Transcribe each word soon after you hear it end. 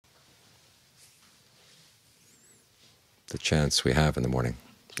the chance we have in the morning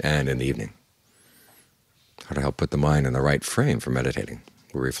and in the evening, how to help put the mind in the right frame for meditating.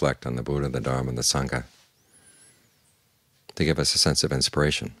 We reflect on the Buddha, the Dharma, and the Sangha to give us a sense of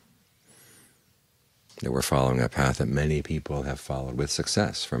inspiration, that we're following a path that many people have followed with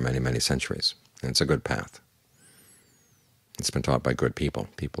success for many, many centuries. And it's a good path. It's been taught by good people,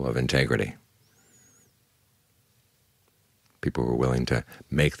 people of integrity, people who were willing to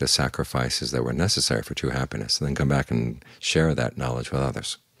make the sacrifices that were necessary for true happiness, and then come back and share that knowledge with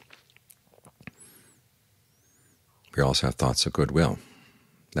others. We also have thoughts of goodwill.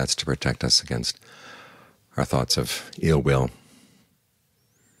 That's to protect us against our thoughts of ill will.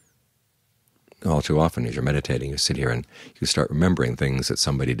 All too often, as you're meditating, you sit here and you start remembering things that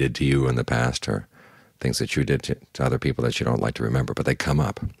somebody did to you in the past, or things that you did to other people that you don't like to remember, but they come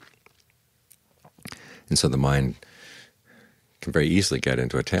up. And so the mind can very easily get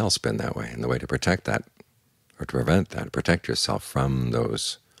into a tailspin that way, and the way to protect that, or to prevent that, protect yourself from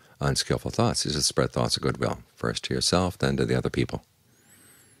those unskillful thoughts, is to spread thoughts of goodwill, first to yourself, then to the other people.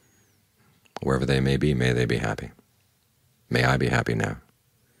 Wherever they may they be happy. May I be happy now.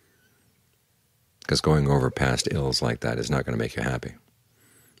 Because going over past ills like that is not going to make you happy.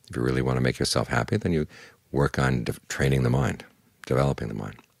 If you really want to make yourself happy, then you work on training the mind, developing the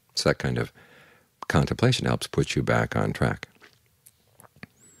mind. So that kind of contemplation helps put you back on track.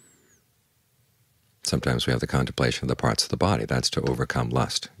 Sometimes we have the contemplation of the parts of the body. That's to overcome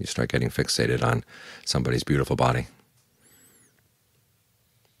lust. You start getting fixated on somebody's beautiful body,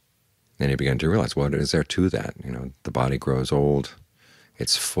 and you begin to realize, what is there to that? The body grows old.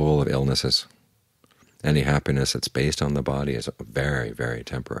 It's full of illnesses. Any happiness that's based on the body is very, very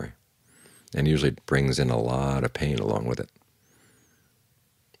temporary, and usually brings in a lot of pain along with it.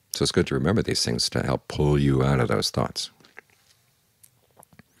 So it's good to remember these things to help pull you out of those thoughts.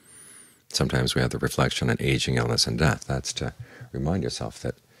 Sometimes we have the reflection on aging, illness, and death. That's to remind yourself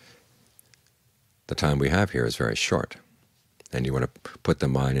that the time we have here is very short, and you want to put the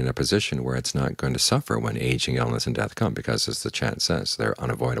mind in a position where it's not going to suffer when aging, illness, and death come, because, as the chant says, they're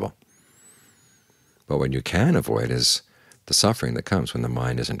unavoidable. But what you can avoid is the suffering that comes when the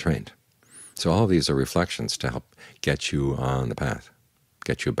mind isn't trained. So all of these are reflections to help get you on the path,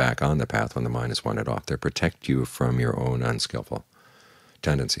 get you back on the path when the mind has wandered off. They protect you from your own unskillful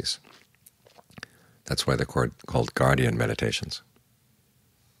tendencies. That's why they're called guardian meditations.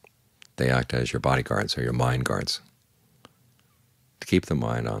 They act as your bodyguards or your mind guards to keep the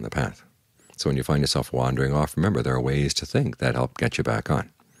mind on the path. So when you find yourself wandering off, remember there are ways to think that help get you back on.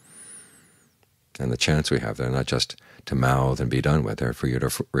 And the chants we have, they're not just to mouth and be done with, they're for you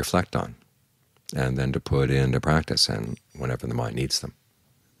to reflect on, and then to put into practice and whenever the mind needs them.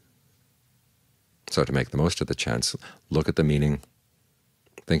 So to make the most of the chants, look at the meaning,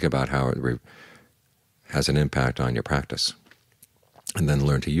 think about how it has an impact on your practice, and then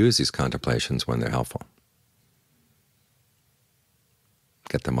learn to use these contemplations when they're helpful.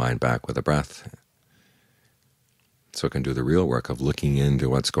 Get the mind back with the breath, so it can do the real work of looking into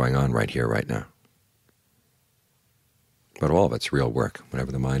what's going on right here, right now. But all of it's real work.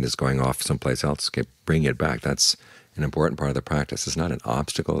 Whenever the mind is going off someplace else, bring it back. That's an important part of the practice. It's not an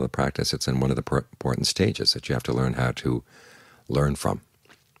obstacle of the practice. It's in one of the important stages that you have to learn how to learn from.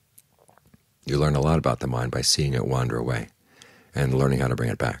 You learn a lot about the mind by seeing it wander away and learning how to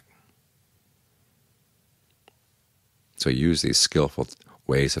bring it back. So you use these skillful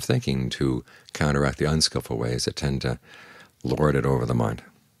ways of thinking to counteract the unskillful ways that tend to lord it over the mind.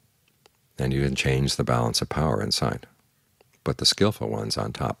 And you can change the balance of power inside, but the skillful ones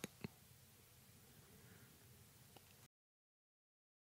on top.